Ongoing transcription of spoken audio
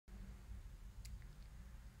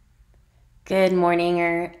Good morning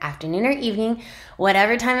or afternoon or evening,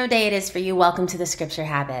 whatever time of day it is for you, welcome to the Scripture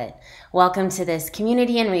Habit. Welcome to this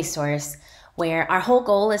community and resource where our whole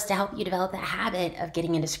goal is to help you develop that habit of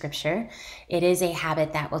getting into Scripture. It is a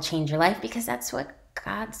habit that will change your life because that's what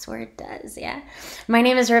God's Word does, yeah? My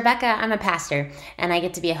name is Rebecca. I'm a pastor, and I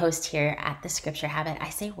get to be a host here at the Scripture Habit. I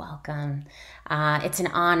say welcome. It's an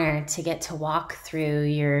honor to get to walk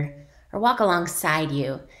alongside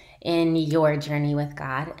you in your journey with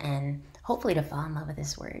God and hopefully to fall in love with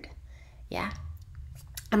His Word. Yeah.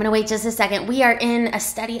 I'm going to wait just a second. We are in a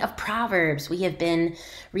study of Proverbs. We have been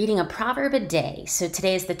reading a proverb a day. So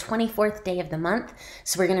today is the 24th day of the month.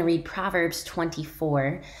 So we're going to read Proverbs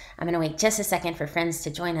 24. I'm going to wait just a second for friends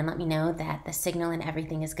to join and let me know that the signal and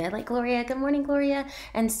everything is good. Like Gloria, good morning, Gloria.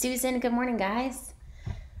 And Susan, good morning, guys.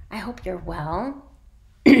 I hope you're well.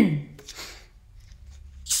 I'm going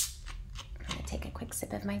to take a quick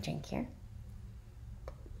sip of my drink here.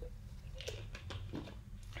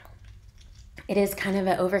 It is kind of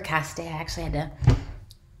an overcast day. I actually had to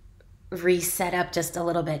reset up just a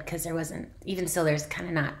little bit because there wasn't, even still, there's kind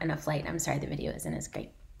of not enough light. I'm sorry the video isn't as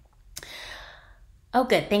great. Oh,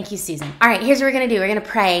 good. Thank you, Susan. All right, here's what we're going to do. We're going to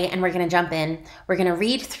pray and we're going to jump in. We're going to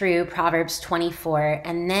read through Proverbs 24,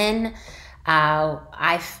 and then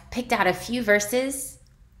I've picked out a few verses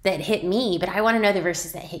that hit me, but I want to know the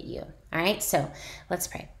verses that hit you. All right, so let's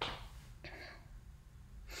pray.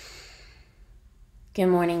 Good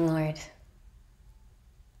morning, Lord.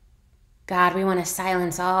 God, we want to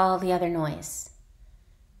silence all the other noise.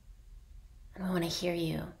 And we want to hear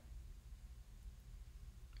you.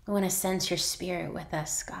 We want to sense your Spirit with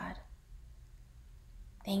us, God.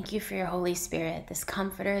 Thank you for your Holy Spirit, this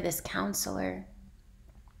comforter, this counselor.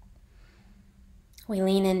 We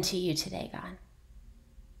lean into you today, God.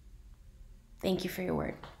 Thank you for your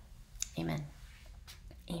word. Amen.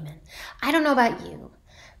 Amen. I don't know about you,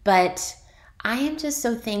 but I am just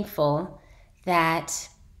so thankful that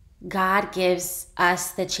God gives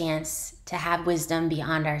us the chance to have wisdom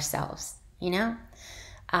beyond ourselves, you know?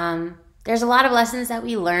 There's a lot of lessons that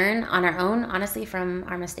we learn on our own, honestly, from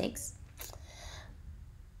our mistakes.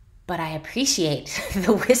 But I appreciate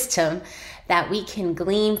the wisdom that we can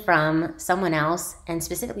glean from someone else, and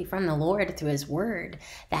specifically from the Lord through His Word,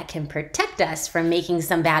 that can protect us from making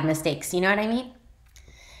some bad mistakes. You know what I mean?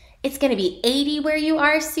 It's going to be 80 where you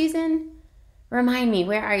are, Susan. Remind me,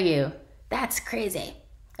 where are you? That's crazy.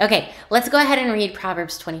 Okay, let's go ahead and read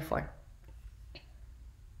Proverbs 24.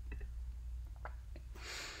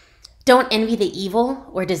 Don't envy the evil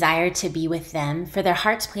or desire to be with them, for their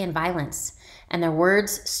hearts plan violence, and their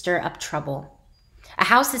words stir up trouble. A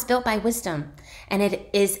house is built by wisdom, and it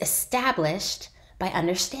is established by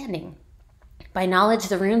understanding. By knowledge,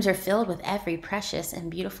 the rooms are filled with every precious and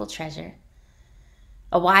beautiful treasure.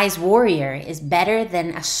 A wise warrior is better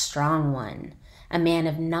than a strong one, a man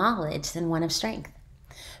of knowledge than one of strength.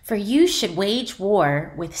 For you should wage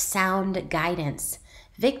war with sound guidance.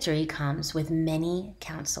 Victory comes with many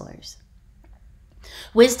counselors.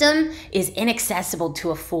 Wisdom is inaccessible to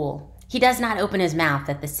a fool. He does not open his mouth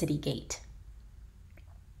at the city gate.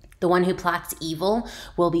 The one who plots evil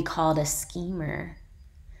will be called a schemer.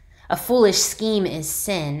 A foolish scheme is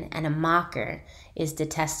sin, and a mocker is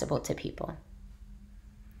detestable to people.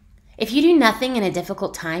 If you do nothing in a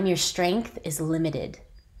difficult time, your strength is limited.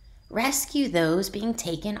 Rescue those being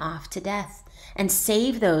taken off to death, and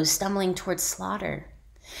save those stumbling towards slaughter.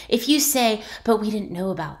 If you say, but we didn't know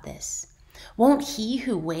about this, won't He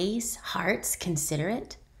who weighs hearts consider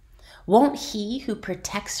it? Won't He who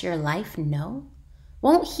protects your life know?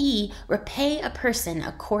 Won't He repay a person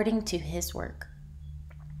according to his work?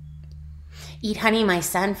 Eat honey, my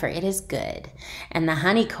son, for it is good, and the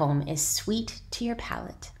honeycomb is sweet to your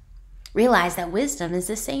palate. Realize that wisdom is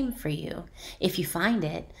the same for you. If you find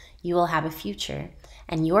it, you will have a future,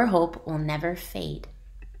 and your hope will never fade.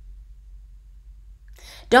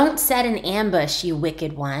 Don't set an ambush, you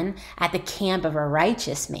wicked one, at the camp of a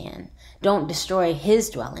righteous man. Don't destroy his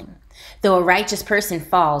dwelling. Though a righteous person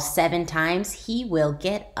falls 7 times, he will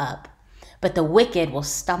get up, but the wicked will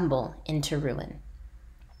stumble into ruin.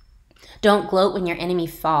 Don't gloat when your enemy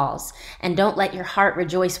falls, and don't let your heart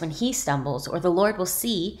rejoice when he stumbles, or the Lord will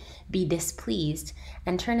be displeased,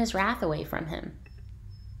 and turn His wrath away from him.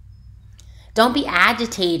 Don't be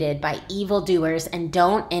agitated by evildoers, and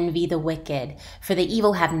don't envy the wicked, for the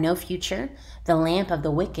evil have no future. The lamp of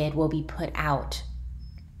the wicked will be put out.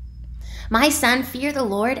 My son, fear the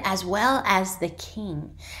Lord as well as the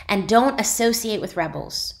king, and don't associate with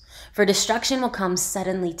rebels, for destruction will come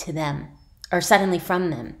suddenly from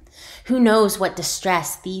them. Who knows what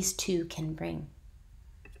distress these two can bring?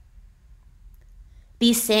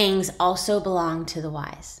 These sayings also belong to the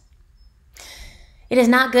wise. It is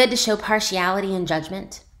not good to show partiality in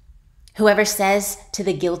judgment. Whoever says to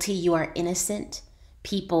the guilty, you are innocent,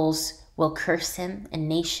 peoples will curse him and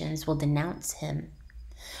nations will denounce him.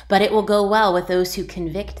 But it will go well with those who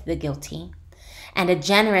convict the guilty, and a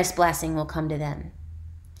generous blessing will come to them.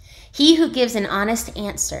 He who gives an honest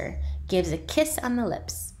answer gives a kiss on the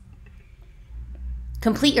lips.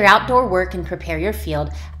 Complete your outdoor work and prepare your field.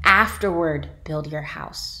 Afterward, build your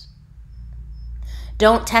house.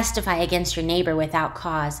 Don't testify against your neighbor without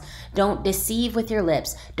cause. Don't deceive with your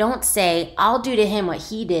lips. Don't say, I'll do to him what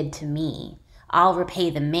he did to me. I'll repay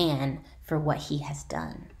the man for what he has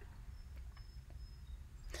done.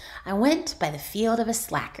 I went by the field of a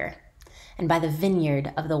slacker and by the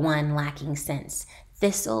vineyard of the one lacking sense.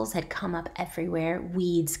 Thistles had come up everywhere,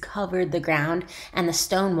 weeds covered the ground, and the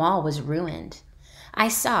stone wall was ruined. I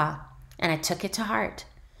saw, and I took it to heart.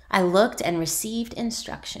 I looked and received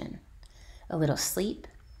instruction. A little sleep,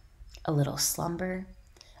 a little slumber,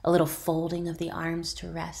 a little folding of the arms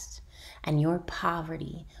to rest, and your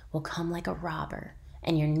poverty will come like a robber,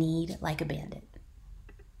 and your need like a bandit.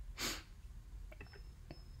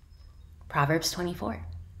 Proverbs 24.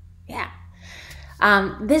 Yeah.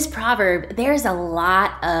 This proverb, there's a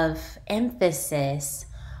lot of emphasis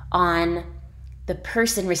on the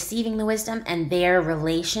person receiving the wisdom and their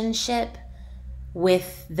relationship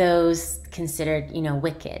with those considered,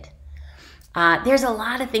 wicked. There's a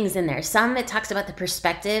lot of things in there. Some it talks about the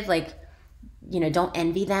perspective, like, don't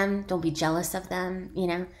envy them, don't be jealous of them,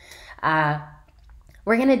 We're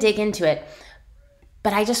going to dig into it.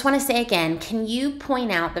 But I just want to say again, can you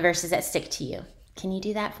point out the verses that stick to you? Can you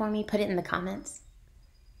do that for me? Put it in the comments.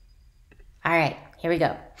 All right, here we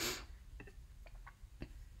go.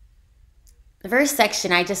 The verse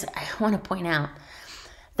section, I want to point out.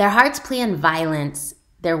 Their hearts plan violence,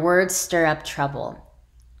 their words stir up trouble.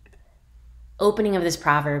 Opening of this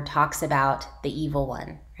proverb talks about the evil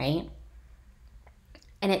one, right?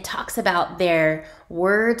 And it talks about their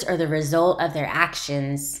words or the result of their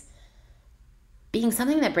actions being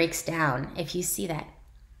something that breaks down. If you see that.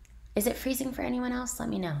 Is it freezing for anyone else? Let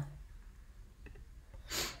me know.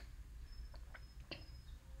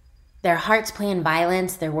 Their hearts plan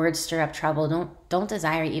violence, their words stir up trouble. Don't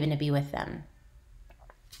desire even to be with them.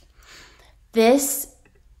 This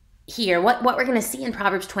here, what we're going to see in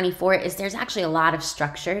Proverbs 24 is there's actually a lot of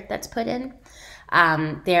structure that's put in.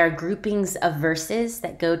 There are groupings of verses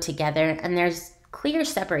that go together, and there's clear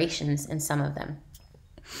separations in some of them.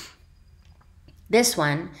 This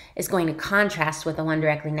one is going to contrast with the one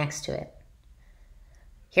directly next to it.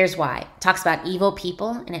 Here's why. It talks about evil people,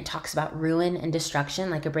 and it talks about ruin and destruction,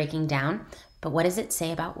 like a breaking down. But what does it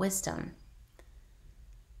say about wisdom?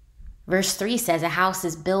 Verse 3 says, a house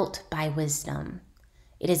is built by wisdom.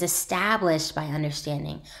 It is established by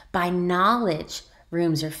understanding. By knowledge,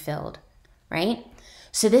 rooms are filled, right?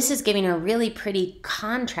 So this is giving a really pretty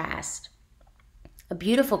contrast, a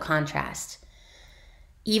beautiful contrast.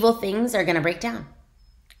 Evil things are going to break down.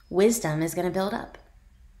 Wisdom is going to build up.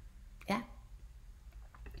 Yeah.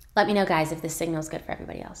 Let me know, guys, if this signal is good for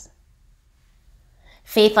everybody else.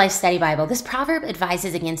 Faith Life Study Bible. This proverb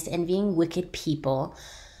advises against envying wicked people,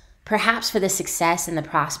 perhaps for the success and the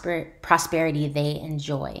prosperity they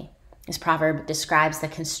enjoy. This proverb describes the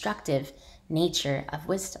constructive nature of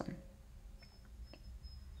wisdom.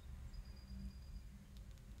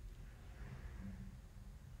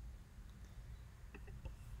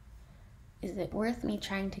 Is it worth me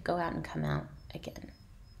trying to go out and come out again?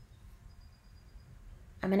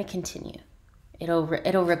 I'm going to continue. It'll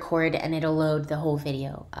record and it'll load the whole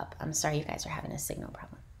video up. I'm sorry you guys are having a signal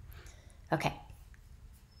problem. Okay.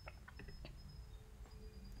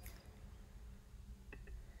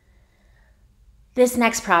 This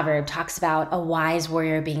next proverb talks about a wise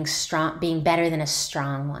warrior being better than a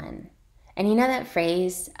strong one. And you know that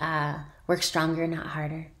phrase, work stronger, not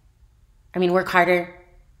harder? I mean, work harder,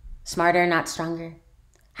 smarter, not stronger.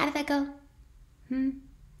 How did that go?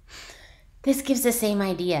 This gives the same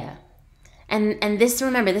idea. And this,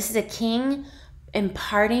 remember, this is a king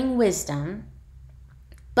imparting wisdom,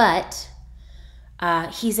 but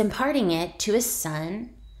he's imparting it to his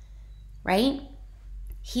son, right?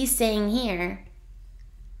 He's saying here,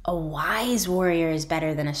 a wise warrior is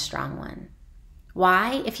better than a strong one.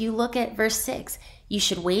 Why? If you look at verse 6, you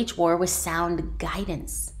should wage war with sound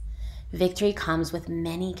guidance. Victory comes with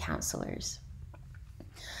many counselors.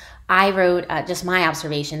 I wrote just my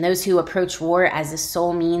observation. Those who approach war as the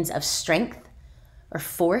sole means of strength or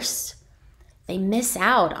force, they miss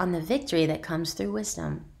out on the victory that comes through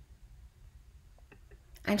wisdom.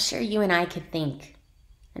 I'm sure you and I could think.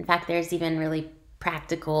 In fact, there's even really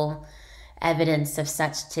practical evidence of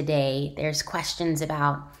such today. There's questions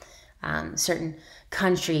about certain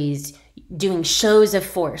countries doing shows of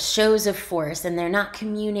force, and they're not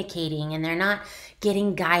communicating and they're not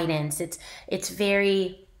getting guidance. It's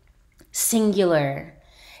very singular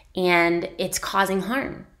and it's causing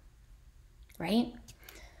harm, right?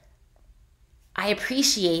 I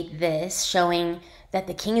appreciate this showing that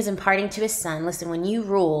the king is imparting to his son, listen, when you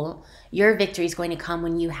rule, your victory is going to come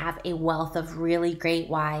when you have a wealth of really great,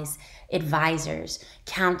 wise advisors,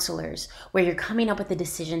 counselors, where you're coming up with a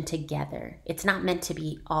decision together. It's not meant to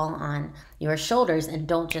be all on your shoulders, and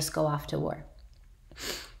don't just go off to war.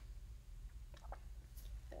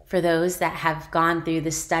 For those that have gone through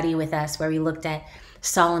the study with us where we looked at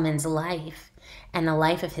Solomon's life and the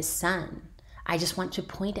life of his son, I just want to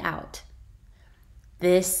point out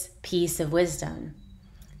this piece of wisdom,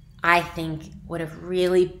 I think, would have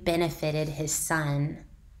really benefited his son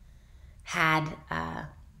had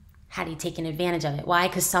he taken advantage of it. Why?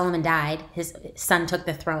 Because Solomon died, his son took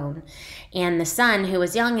the throne, and the son, who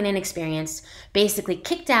was young and inexperienced, basically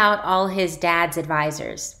kicked out all his dad's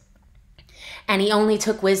advisors, and he only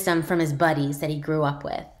took wisdom from his buddies that he grew up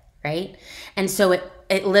with, right? And so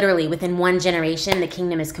it literally, within one generation, the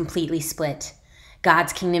kingdom is completely split.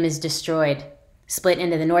 God's kingdom is destroyed, split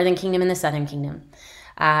into the northern kingdom and the southern kingdom,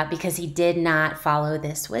 because he did not follow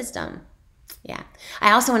this wisdom. Yeah.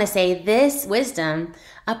 I also want to say this wisdom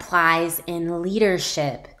applies in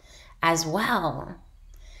leadership as well.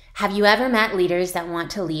 Have you ever met leaders that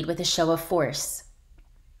want to lead with a show of force?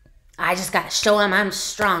 I just got to show them I'm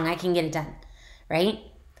strong. I can get it done, right?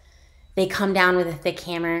 They come down with a thick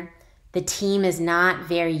hammer. The team is not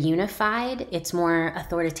very unified. It's more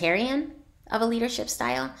authoritarian of a leadership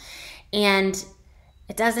style. And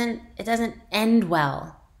it doesn't end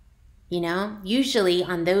well. You know, usually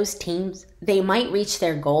on those teams, they might reach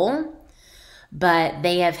their goal, but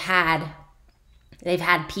they've had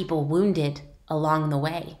people wounded along the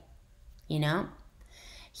way, you know?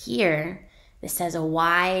 Here, this says a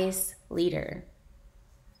wise leader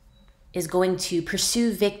is going to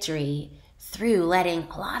pursue victory through letting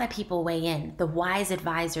a lot of people weigh in, the wise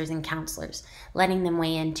advisors and counselors, letting them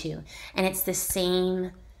weigh in too. And it's the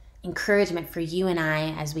same encouragement for you and I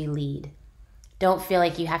as we lead. Don't feel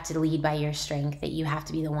like you have to lead by your strength, that you have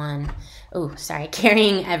to be the one,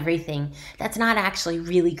 carrying everything. That's not actually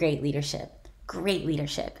really great leadership. Great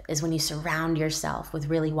leadership is when you surround yourself with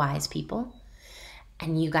really wise people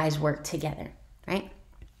and you guys work together, right?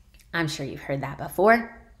 I'm sure you've heard that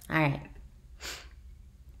before. All right.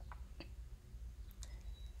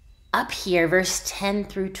 Up here, verse 10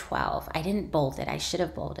 through 12. I didn't bold it. I should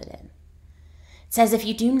have bolded it. It says, if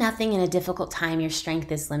you do nothing in a difficult time, your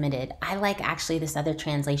strength is limited. I like actually this other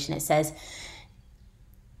translation. It says,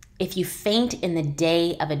 if you faint in the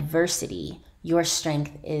day of adversity, your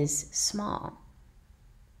strength is small.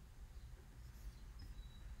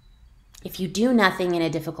 If you do nothing in a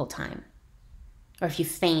difficult time, or if you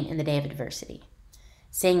faint in the day of adversity,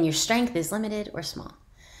 saying your strength is limited or small.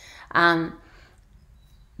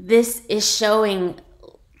 This is showing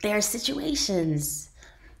there are situations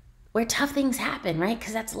where tough things happen, right?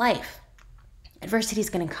 Because that's life. Adversity is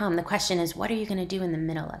going to come. The question is, what are you going to do in the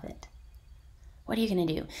middle of it? What are you going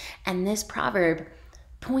to do? And this proverb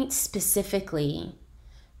points specifically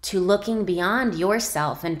to looking beyond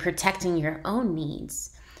yourself and protecting your own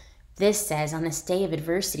needs. This says, on this day of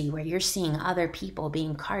adversity where you're seeing other people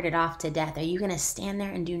being carted off to death, are you going to stand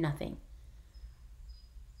there and do nothing?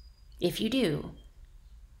 If you do,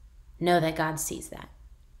 know that God sees that.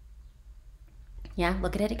 Yeah,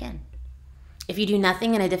 look at it again. If you do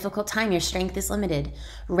nothing in a difficult time, your strength is limited.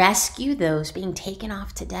 Rescue those being taken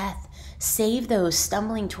off to death. Save those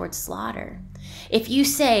stumbling towards slaughter. If you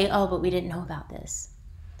say, oh, but we didn't know about this,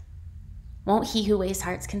 won't he who weighs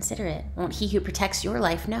hearts consider it? Won't he who protects your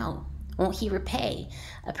life know? Won't he repay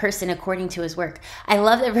a person according to his work? I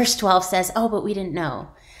love that verse 12 says, oh, but we didn't know.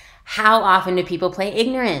 How often do people play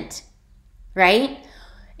ignorant, right?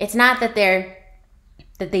 It's not that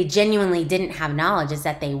they genuinely didn't have knowledge, is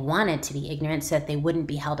that they wanted to be ignorant so that they wouldn't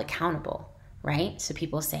be held accountable, right? So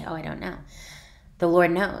people say, oh, I don't know. The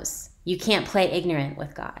Lord knows. You can't play ignorant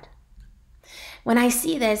with God. When I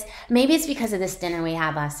see this, maybe it's because of this dinner we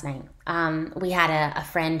had last night. We had a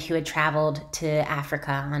friend who had traveled to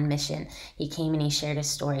Africa on mission. He came and he shared his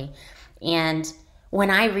story. And when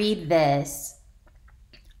I read this,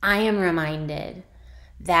 I am reminded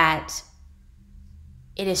that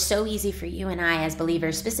it is so easy for you and I as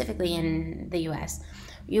believers, specifically in the U.S.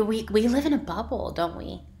 We live in a bubble, don't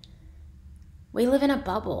we? We live in a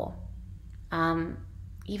bubble.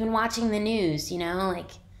 Even watching the news,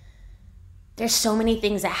 there's so many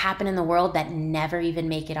things that happen in the world that never even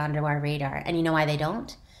make it onto our radar. And you know why they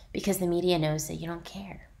don't? Because the media knows that you don't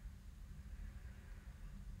care.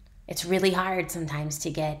 It's really hard sometimes to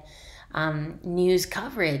get news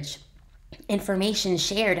coverage, information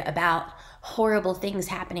shared about horrible things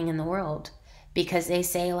happening in the world, because they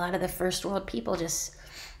say a lot of the first world people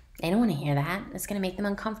they don't want to hear that. It's going to make them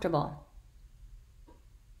uncomfortable.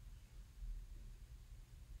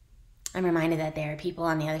 I'm reminded that there are people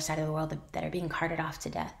on the other side of the world that are being carted off to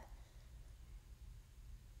death.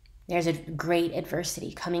 There's a great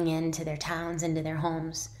adversity coming into their towns, into their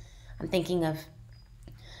homes. I'm thinking of,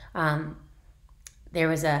 there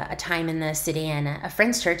was a time in the Sudan, a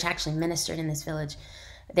Friends Church actually ministered in this village.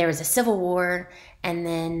 There was a civil war, and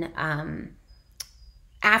then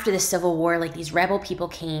after the civil war, like these rebel people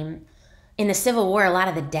came. In the Civil War, a lot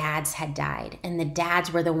of the dads had died, and the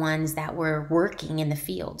dads were the ones that were working in the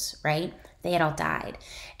fields, right? They had all died.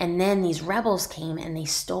 And then these rebels came and they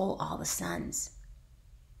stole all the sons.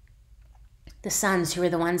 The sons who were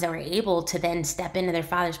the ones that were able to then step into their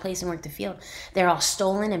father's place and work the field, they're all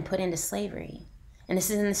stolen and put into slavery. And this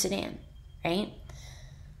is in the Sudan, right?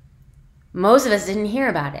 Most of us didn't hear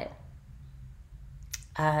about it.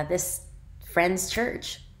 This Friends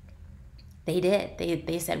Church, they did.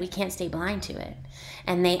 They said, we can't stay blind to it.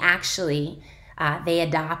 And they actually, they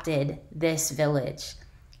adopted this village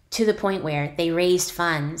to the point where they raised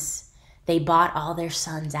funds. They bought all their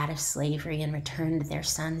sons out of slavery and returned their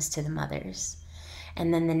sons to the mothers.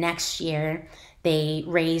 And then the next year, they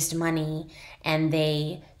raised money and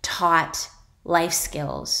they taught life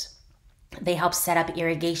skills. They helped set up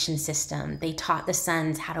irrigation system. They taught the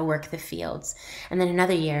sons how to work the fields. And then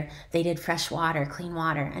another year, they did fresh water, clean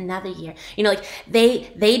water. Another year, like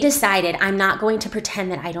they decided, I'm not going to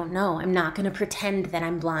pretend that I don't know. I'm not going to pretend that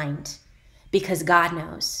I'm blind, because God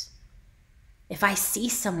knows. If I see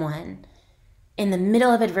someone in the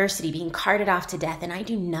middle of adversity being carted off to death and I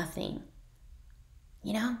do nothing,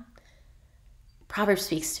 Proverbs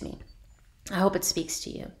speaks to me. I hope it speaks to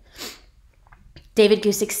you. David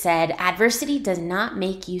Gusick said, adversity does not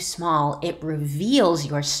make you small. It reveals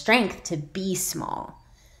your strength to be small.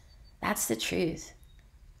 That's the truth.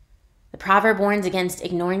 The proverb warns against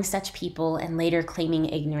ignoring such people and later claiming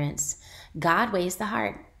ignorance. God weighs the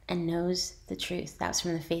heart and knows the truth. That was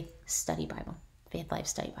from the Faith Life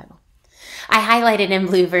Study Bible. I highlighted in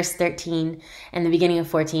blue verse 13 and the beginning of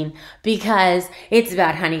 14 because it's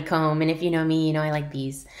about honeycomb. And if you know me, you know I like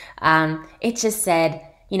bees. It just said,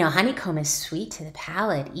 honeycomb is sweet to the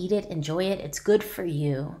palate. Eat it, enjoy it. It's good for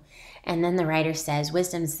you. And then the writer says,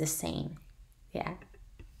 wisdom's the same. Yeah.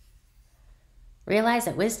 Realize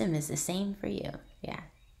that wisdom is the same for you. Yeah.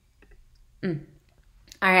 All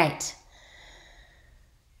right.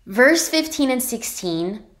 Verse 15 and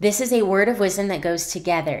 16, this is a word of wisdom that goes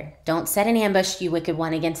together. Don't set an ambush, you wicked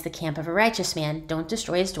one, against the camp of a righteous man. Don't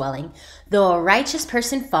destroy his dwelling. Though a righteous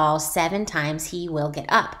person falls 7 times, he will get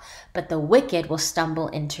up, but the wicked will stumble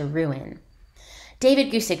into ruin.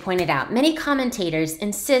 David Gusick pointed out, many commentators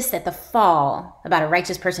insist that the fall, about a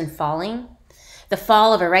righteous person falling, the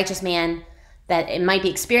fall of a righteous man, that it might be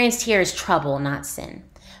experienced here is trouble, not sin.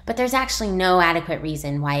 But there's actually no adequate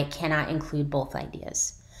reason why it cannot include both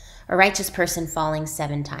ideas. A righteous person falling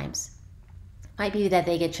 7 times. Might be that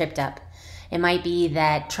they get tripped up. It might be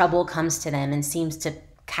that trouble comes to them and seems to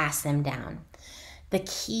cast them down. The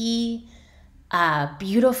key,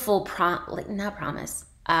 beautiful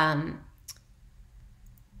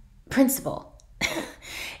principle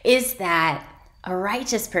is that a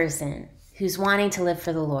righteous person who's wanting to live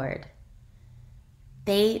for the Lord,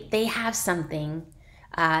 they have something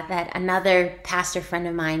that another pastor friend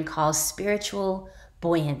of mine calls spiritual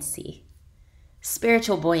buoyancy.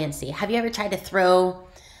 Spiritual buoyancy. Have you ever tried to throw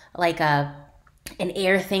like an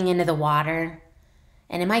air thing into the water?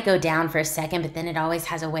 And it might go down for a second, but then it always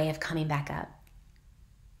has a way of coming back up.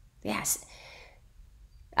 Yes.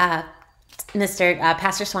 Pastor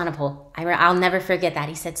Swanepoel, I'll never forget that.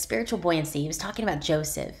 He said spiritual buoyancy. He was talking about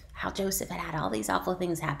Joseph, how Joseph had all these awful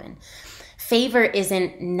things happen. Favor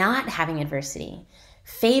isn't not having adversity.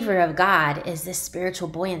 Favor of God is this spiritual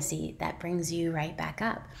buoyancy that brings you right back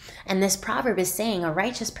up. And this proverb is saying a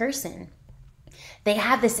righteous person, they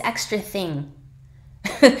have this extra thing.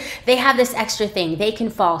 They have this extra thing. They can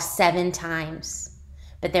fall 7 times,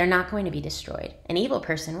 but they're not going to be destroyed. An evil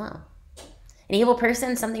person will. An evil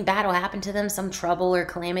person, something bad will happen to them, some trouble or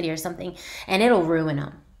calamity or something, and it'll ruin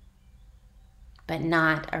them. But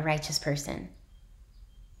not a righteous person.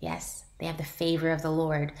 Yes, they have the favor of the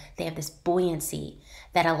Lord. They have this buoyancy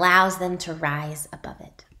that allows them to rise above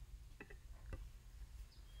it.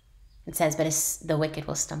 It says, but the wicked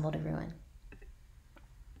will stumble to ruin.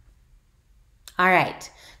 All right,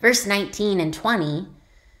 verse 19 and 20.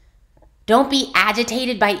 Don't be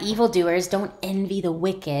agitated by evildoers. Don't envy the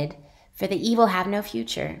wicked, For the evil have no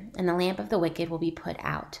future, and the lamp of the wicked will be put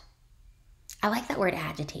out. I like that word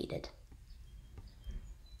agitated.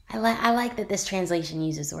 I like that this translation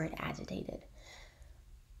uses the word agitated.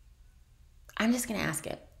 I'm just going to ask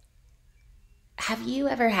it. Have you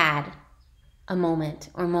ever had a moment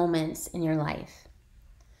or moments in your life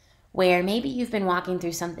where maybe you've been walking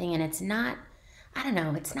through something and it's not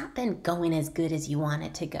been going as good as you want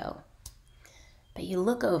it to go. But you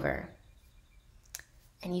look over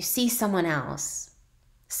and you see someone else,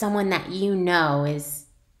 someone that you know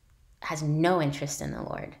has no interest in the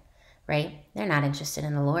Lord, right? They're not interested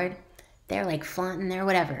in the Lord. They're like flaunting their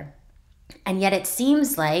whatever. And yet it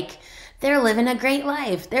seems like they're living a great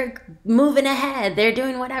life. They're moving ahead. They're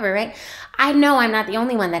doing whatever, right? I know I'm not the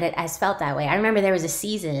only one that has felt that way. I remember there was a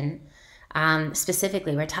season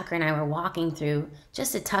specifically where Tucker and I were walking through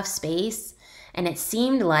just a tough space, and it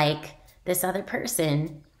seemed like this other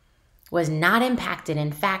person was not impacted.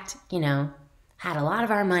 In fact, had a lot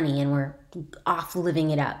of our money and were off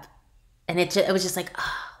living it up. And it was just like,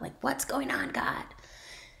 oh, like what's going on, God?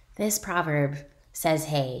 This proverb says,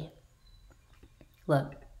 hey,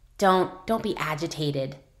 look, don't be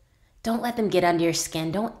agitated. Don't let them get under your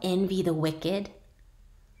skin. Don't envy the wicked.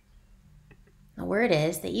 The word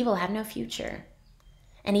is the evil have no future.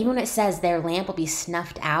 And even when it says their lamp will be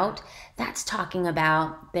snuffed out, that's talking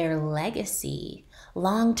about their legacy,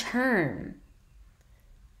 long term.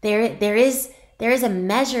 There is a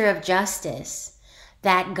measure of justice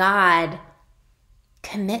that God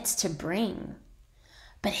commits to bring.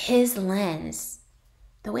 But his lens,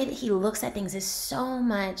 the way that he looks at things, is so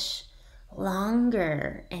much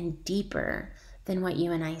longer and deeper than what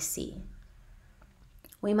you and I see.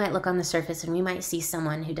 We might look on the surface and we might see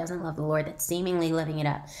someone who doesn't love the Lord that's seemingly living it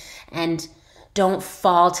up. And don't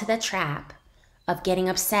fall to the trap of getting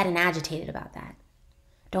upset and agitated about that.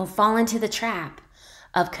 Don't fall into the trap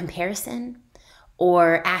of comparison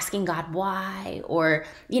or asking God why, or,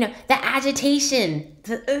 the agitation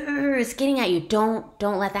is getting at you. Don't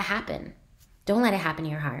let that happen. Don't let it happen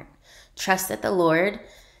in your heart. Trust that the Lord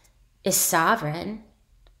is sovereign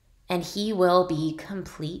and he will be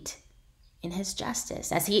complete in his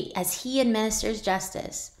justice. As he administers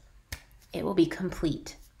justice, it will be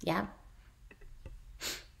complete. Yeah?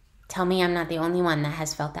 Tell me I'm not the only one that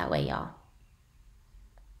has felt that way, y'all.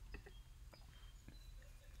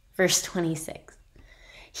 Verse 26.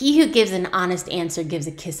 He who gives an honest answer gives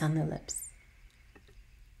a kiss on the lips.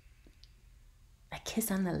 A kiss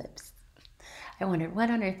on the lips. I wondered, what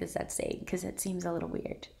on earth is that saying? Because it seems a little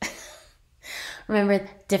weird. Remember,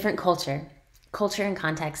 different culture and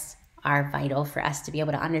context are vital for us to be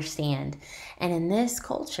able to understand. And in this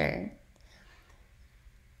culture,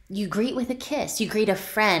 you greet with a kiss. You greet a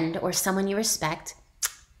friend or someone you respect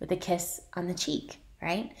with a kiss on the cheek,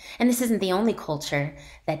 right? And this isn't the only culture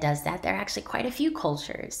that does that. There are actually quite a few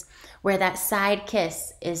cultures where that side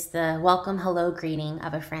kiss is the welcome hello greeting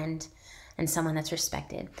of a friend and someone that's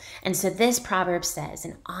respected. And so this proverb says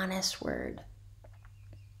an honest word.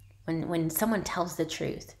 When someone tells the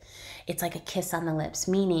truth, it's like a kiss on the lips,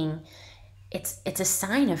 meaning it's a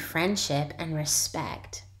sign of friendship and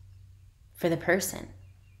respect for the person,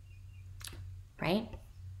 right?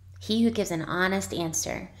 He who gives an honest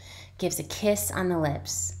answer gives a kiss on the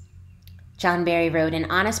lips. John Barry wrote, an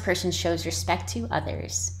honest person shows respect to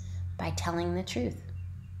others by telling the truth.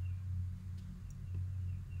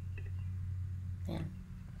 Yeah.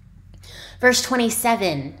 Verse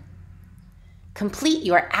 27. Complete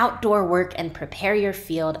your outdoor work and prepare your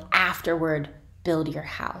field. Afterward, build your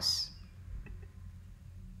house.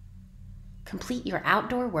 Complete your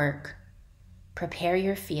outdoor work, prepare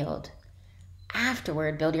your field.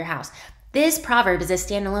 Afterward, build your house. This proverb is a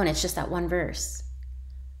standalone. It's just that one verse.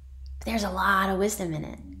 But there's a lot of wisdom in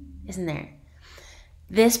it, isn't there?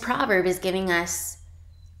 This proverb is giving us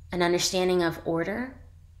an understanding of order.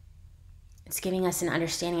 It's giving us an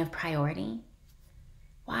understanding of priority.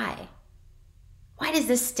 Why? Why does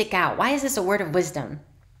this stick out? Why is this a word of wisdom,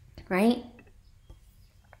 right?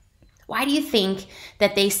 Why do you think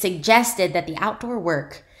that they suggested that the outdoor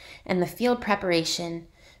work and the field preparation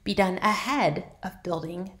be done ahead of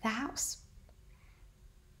building the house?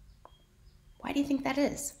 Why do you think that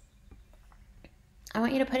is? I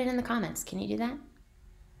want you to put it in the comments. Can you do that?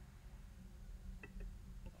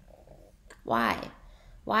 Why?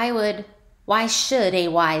 Why should a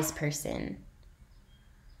wise person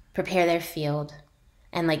prepare their field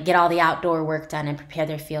and get all the outdoor work done and prepare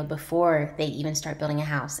their field before they even start building a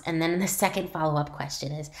house? And then the second follow-up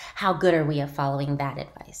question is, how good are we at following that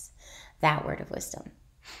advice, that word of wisdom?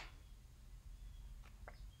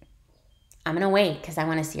 I'm going to wait because I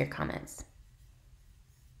want to see your comments.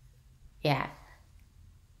 Yeah.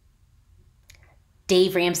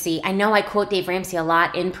 Dave Ramsey. I know I quote Dave Ramsey a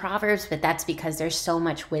lot in Proverbs, but that's because there's so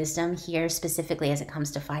much wisdom here, specifically as it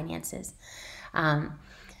comes to finances.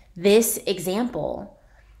 This example,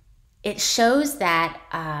 it shows that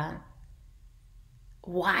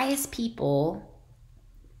wise people,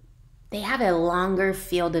 they have a longer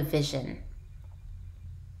field of vision.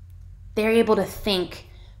 They're able to think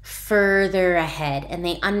further ahead, and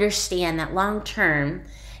they understand that long term,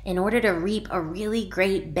 in order to reap a really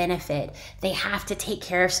great benefit, they have to take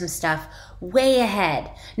care of some stuff way ahead,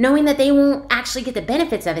 knowing that they won't actually get the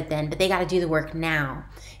benefits of it then, but they got to do the work now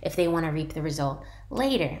if they want to reap the result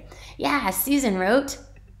later. Yeah, Susan wrote,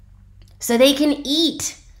 so they can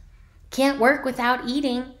eat. Can't work without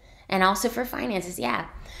eating. And also for finances, yeah.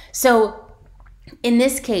 So in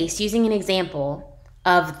this case, using an example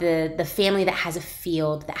of the family that has a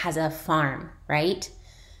field, that has a farm, right?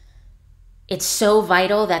 It's so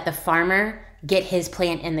vital that the farmer get his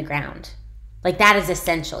plant in the ground. Like, that is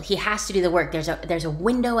essential. He has to do the work. There's a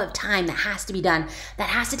window of time that has to be done, that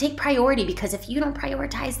has to take priority, because if you don't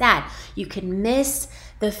prioritize that, you can miss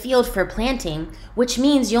the field for planting, which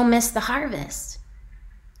means you'll miss the harvest,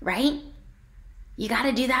 right? You got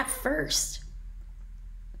to do that first.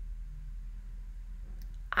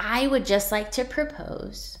 I would just like to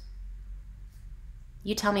propose,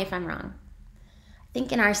 you tell me if I'm wrong, I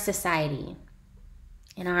think in our society,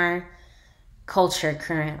 in our culture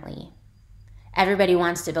currently, everybody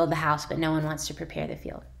wants to build the house, but no one wants to prepare the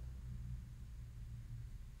field.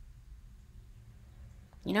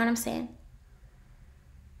 You know what I'm saying?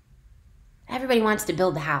 Everybody wants to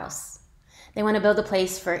build the house. They want to build a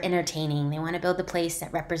place for entertaining. They want to build a place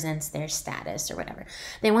that represents their status or whatever.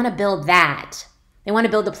 They want to build that. They want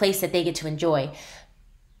to build a place that they get to enjoy.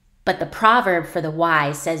 But the proverb for the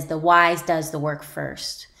wise says the wise does the work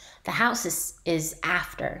first. The house is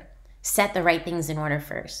after. Set the right things in order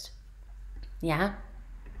first. Yeah?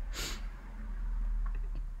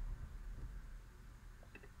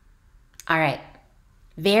 All right.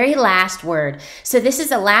 Very last word. So this is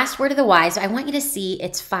the last word of the wise. I want you to see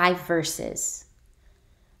it's 5 verses.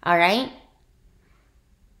 All right?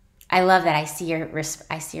 I love that. I see your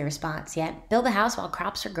response. Yeah? Build a house while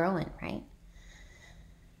crops are growing, right?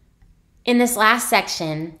 In this last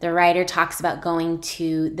section, the writer talks about going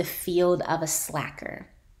to the field of a slacker.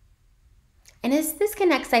 And this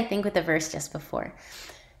connects, I think, with the verse just before.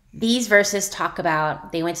 These verses talk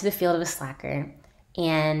about they went to the field of a slacker,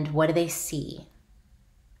 and what do they see?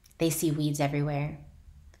 They see weeds everywhere.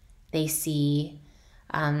 They see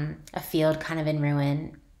a field kind of in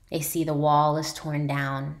ruin. They see the wall is torn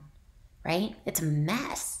down, right? It's a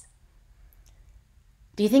mess.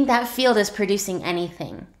 Do you think that field is producing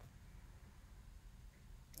anything?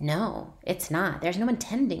 No, it's not. There's no one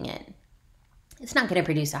tending it. It's not going to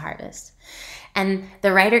produce a harvest. And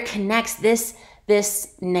the writer connects this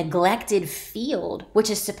neglected field, which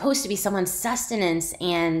is supposed to be someone's sustenance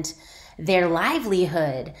and their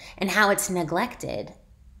livelihood, and how it's neglected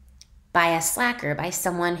by a slacker, by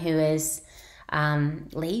someone who is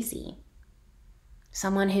lazy,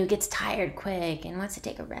 someone who gets tired quick and wants to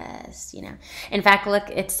take a rest, you know. In fact, look,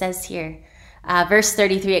 it says here, verse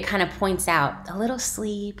 33, it kind of points out a little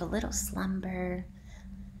sleep, a little slumber,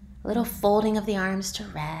 a little folding of the arms to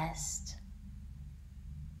rest.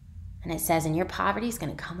 And it says, and your poverty is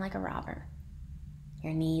going to come like a robber,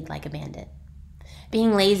 your need like a bandit.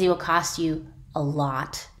 Being lazy will cost you a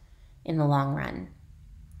lot in the long run.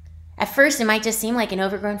 At first, it might just seem like an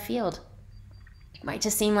overgrown field. It might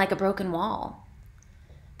just seem like a broken wall.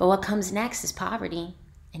 But what comes next is poverty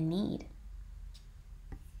and need.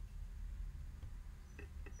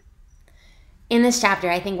 In this chapter,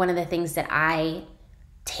 I think one of the things that I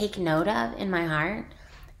take note of in my heart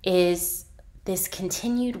is this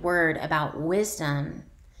continued word about wisdom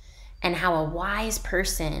and how a wise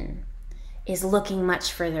person is looking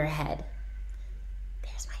much further ahead.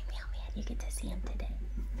 There's my mailman. You get to see him today.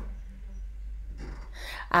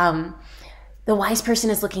 The wise person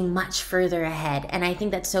is looking much further ahead. And I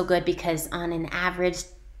think that's so good because on an average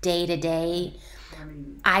day-to-day,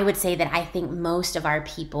 I would say that I think most of our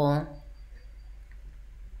people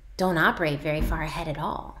don't operate very far ahead at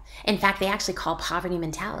all. In fact, they actually call poverty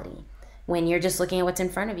mentality. When you're just looking at what's in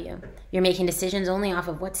front of you, you're making decisions only off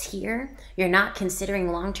of what's here. You're not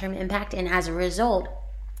considering long-term impact. And as a result,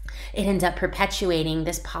 it ends up perpetuating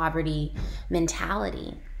this poverty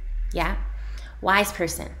mentality. Yeah? Wise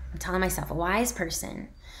person, I'm telling myself, a wise person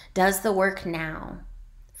does the work now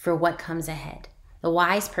for what comes ahead. The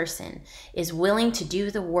wise person is willing to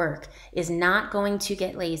do the work, is not going to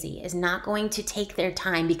get lazy, is not going to take their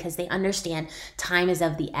time because they understand time is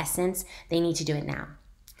of the essence. They need to do it now.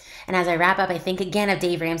 And as I wrap up, I think again of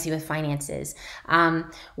Dave Ramsey with finances.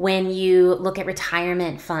 When you look at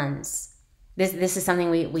retirement funds, this is something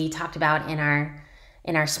we talked about in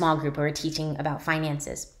our small group where we're teaching about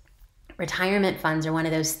finances. Retirement funds are one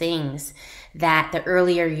of those things that the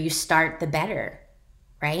earlier you start, the better,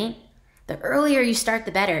 right? The earlier you start,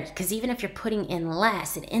 the better, because even if you're putting in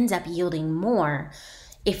less, it ends up yielding more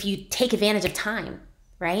if you take advantage of time,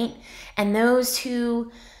 right? And those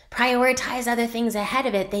who prioritize other things ahead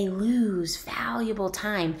of it, they lose valuable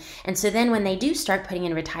time. And so then when they do start putting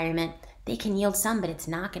in retirement, they can yield some, but it's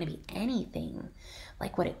not going to be anything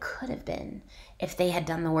like what it could have been if they had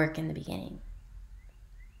done the work in the beginning.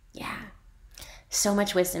 Yeah, so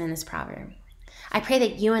much wisdom in this proverb. I pray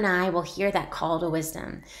that you and I will hear that call to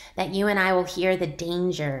wisdom, that you and I will hear the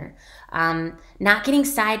danger, not getting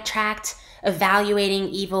sidetracked, evaluating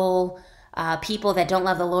evil people that don't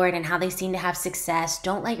love the Lord and how they seem to have success.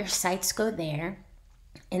 Don't let your sights go there.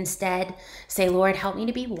 Instead, say, Lord, help me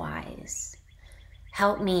to be wise.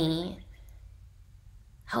 Help me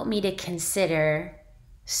to consider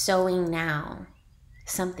sowing now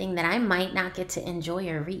something that I might not get to enjoy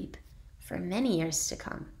or reap for many years to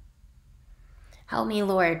come. Help me,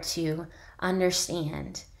 Lord, to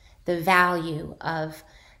understand the value of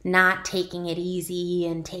not taking it easy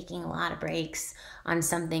and taking a lot of breaks on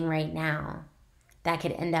something right now that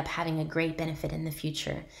could end up having a great benefit in the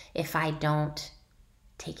future if I don't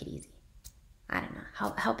take it easy. I don't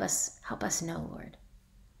know. Help us know, Lord.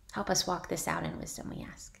 Help us walk this out in wisdom, we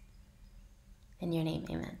ask. In your name,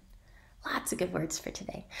 amen. Lots of good words for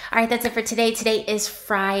today. All right, that's it for today. Today is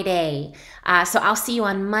Friday. So I'll see you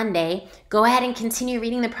on Monday. Go ahead and continue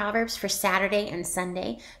reading the Proverbs for Saturday and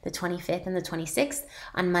Sunday, the 25th and the 26th.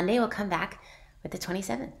 On Monday, we'll come back with the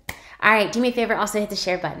 27th. All right, do me a favor, also hit the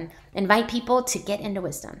share button. Invite people to get into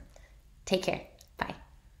wisdom. Take care.